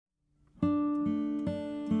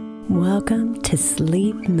Welcome to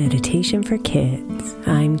Sleep Meditation for Kids.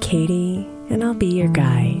 I'm Katie, and I'll be your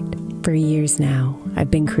guide. For years now, I've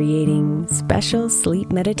been creating special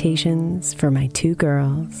sleep meditations for my two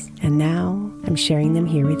girls, and now I'm sharing them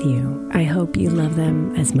here with you. I hope you love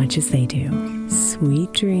them as much as they do.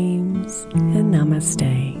 Sweet dreams and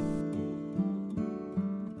namaste.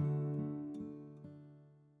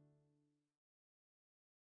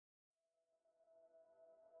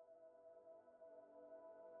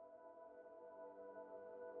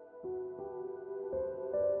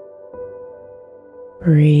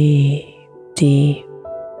 Breathe deep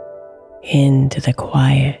into the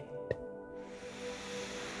quiet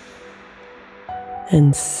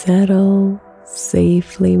and settle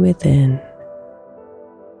safely within.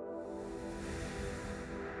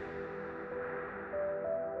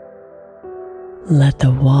 Let the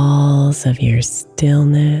walls of your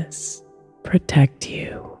stillness protect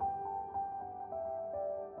you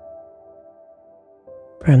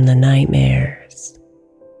from the nightmares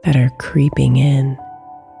that are creeping in.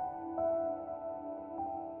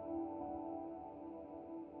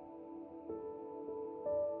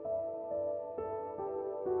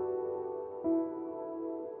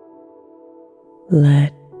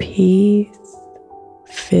 Let peace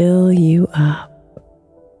fill you up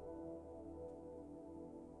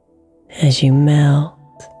as you melt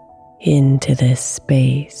into this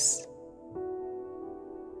space.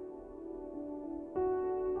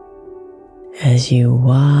 As you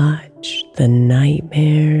watch the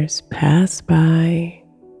nightmares pass by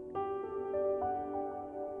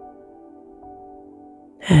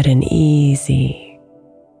at an easy,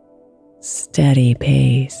 steady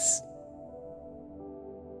pace.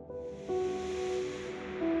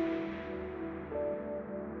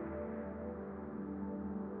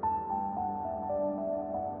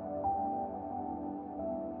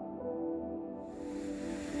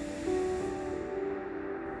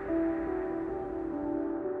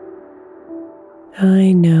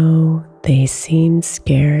 I know they seem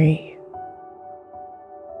scary.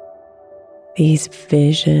 These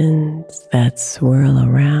visions that swirl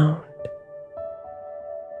around.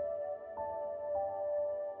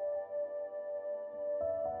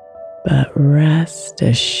 But rest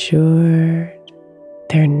assured,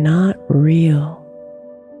 they're not real.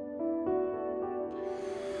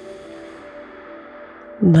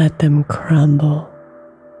 Let them crumble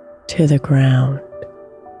to the ground.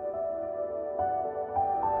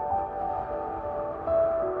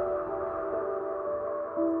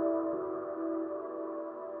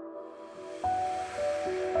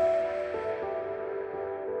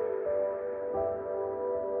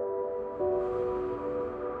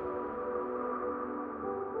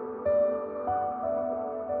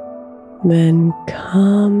 Then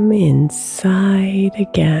come inside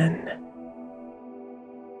again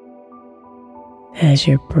as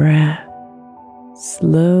your breath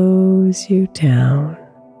slows you down.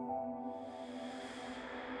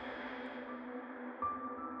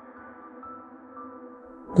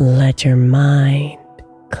 Let your mind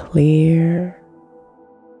clear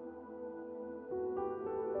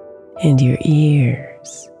and your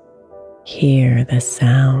ears hear the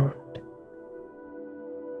sound.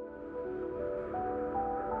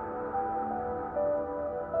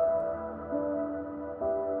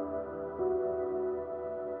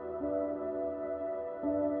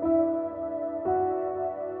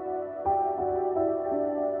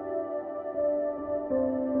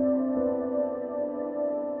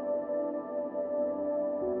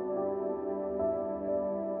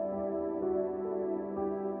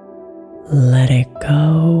 Let it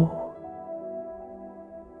go.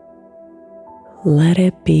 Let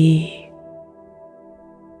it be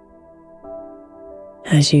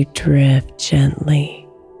as you drift gently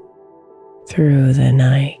through the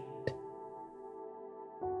night.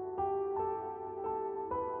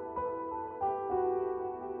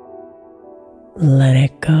 Let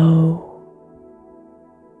it go.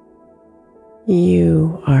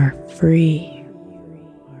 You are free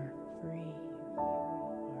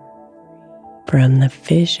from the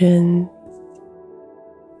vision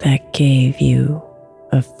that gave you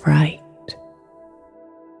a fright.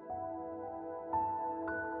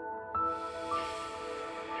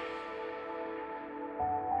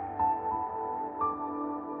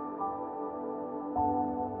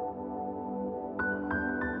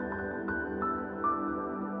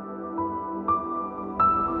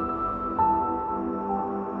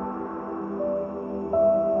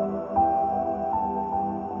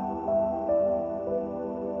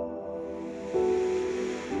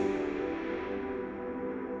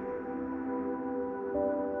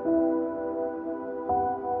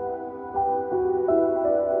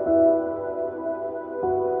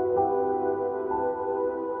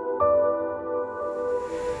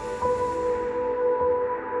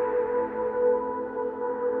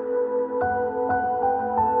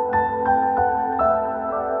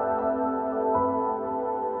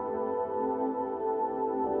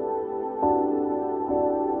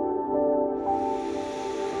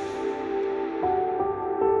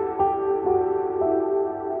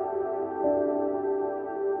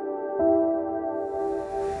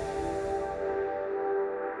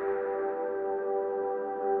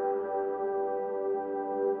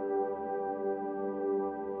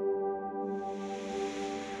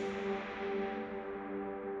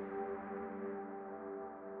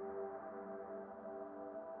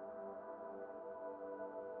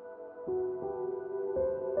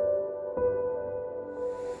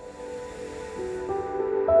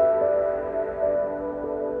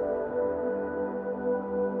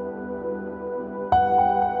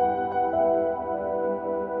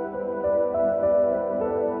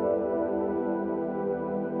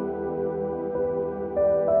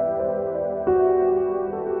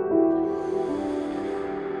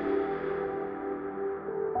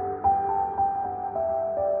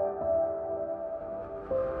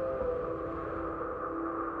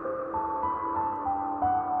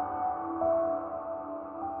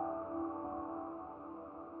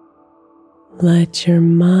 Let your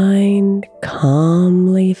mind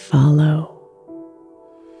calmly follow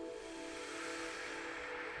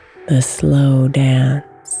the slow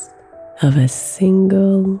dance of a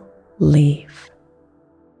single leaf,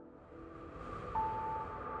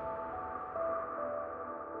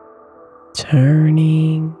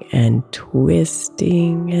 turning and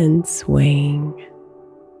twisting and swaying.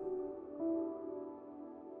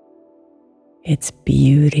 Its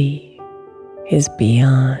beauty is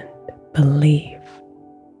beyond belief.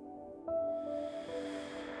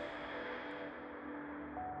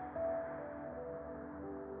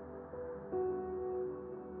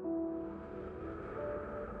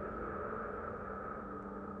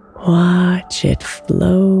 Watch it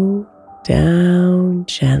float down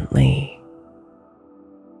gently.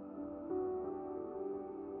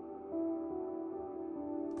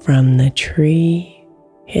 From the tree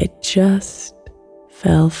it just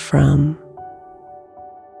fell from.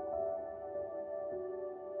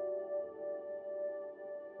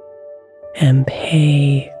 And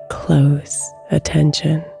pay close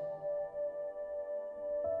attention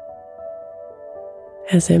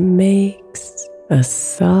as it makes a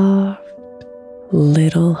soft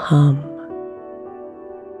little hum.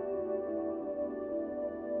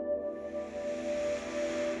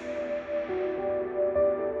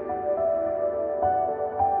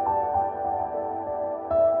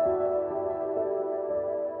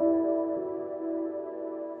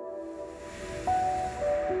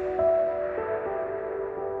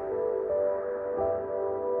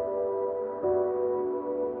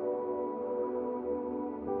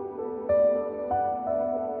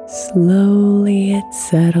 Slowly it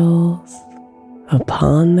settles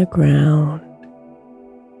upon the ground.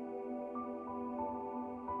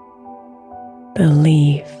 The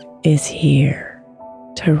leaf is here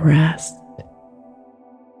to rest.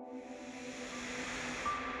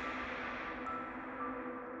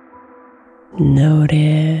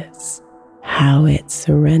 Notice how it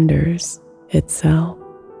surrenders itself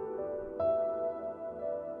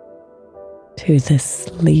to the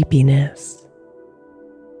sleepiness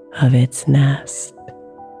of its nest.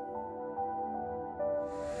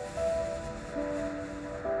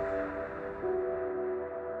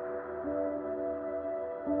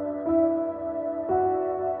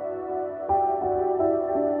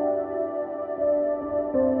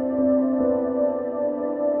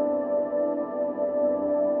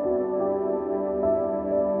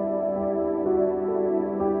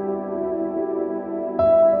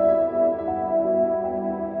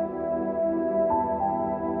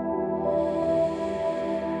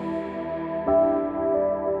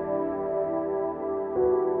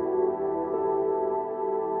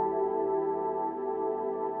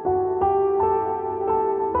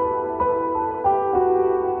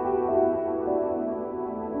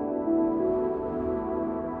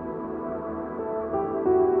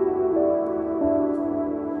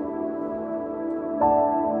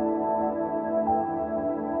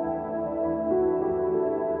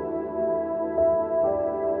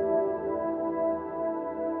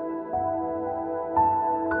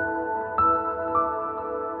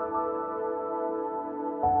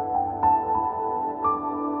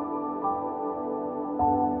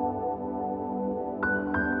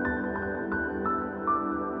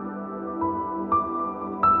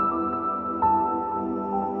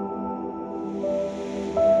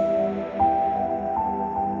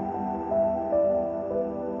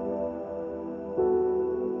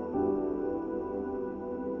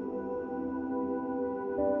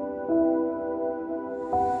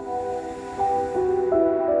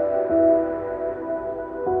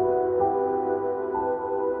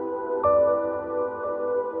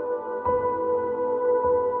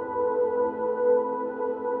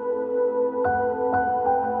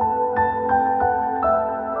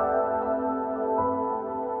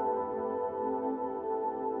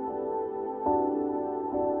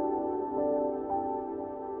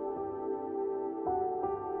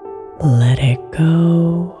 Let it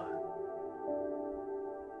go.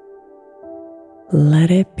 Let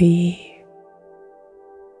it be.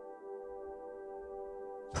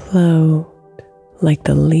 Float like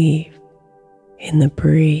the leaf in the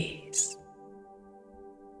breeze.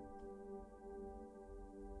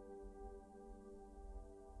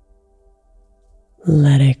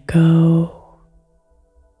 Let it go.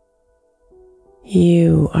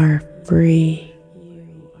 You are free.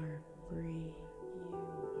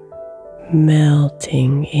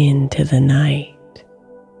 Melting into the night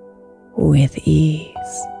with ease.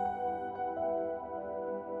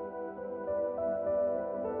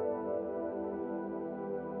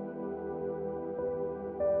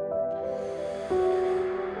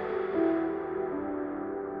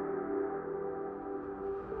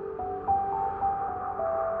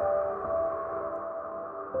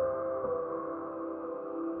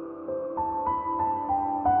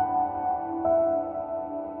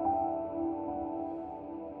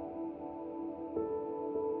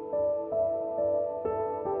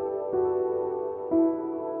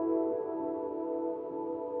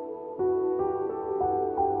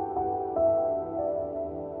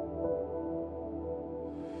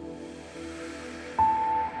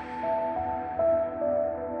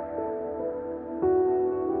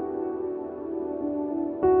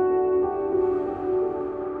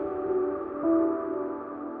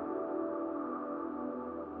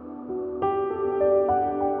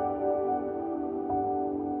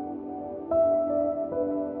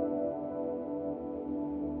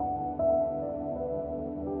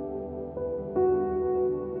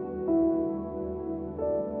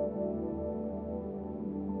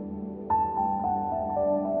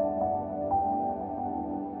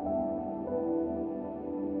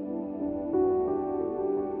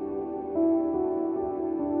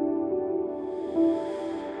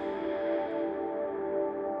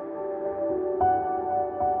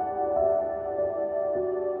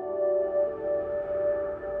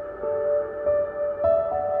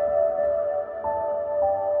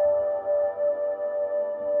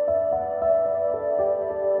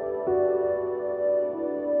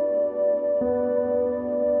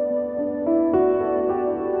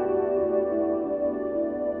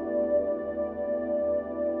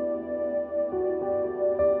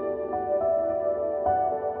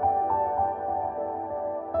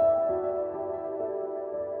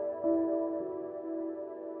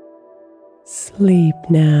 Sleep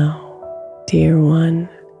now, dear one.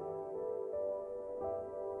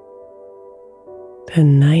 The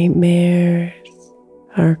nightmares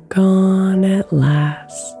are gone at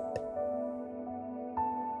last.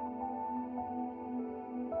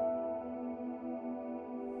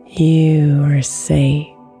 You are safe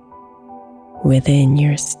within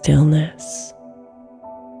your stillness.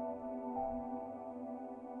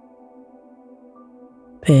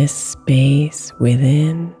 This space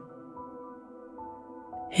within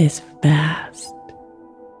is vast.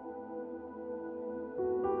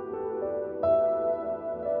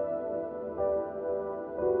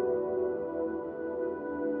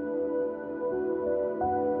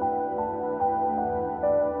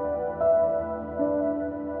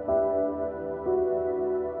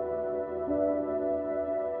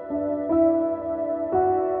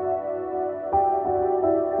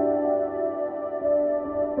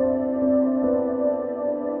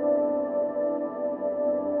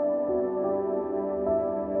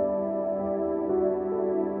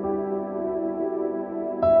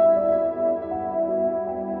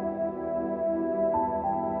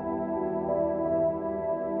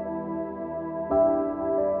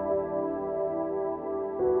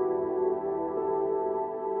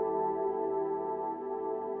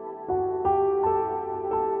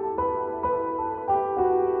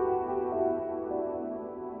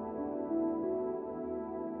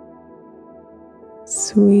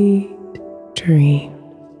 Sweet dreams,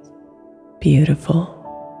 beautiful.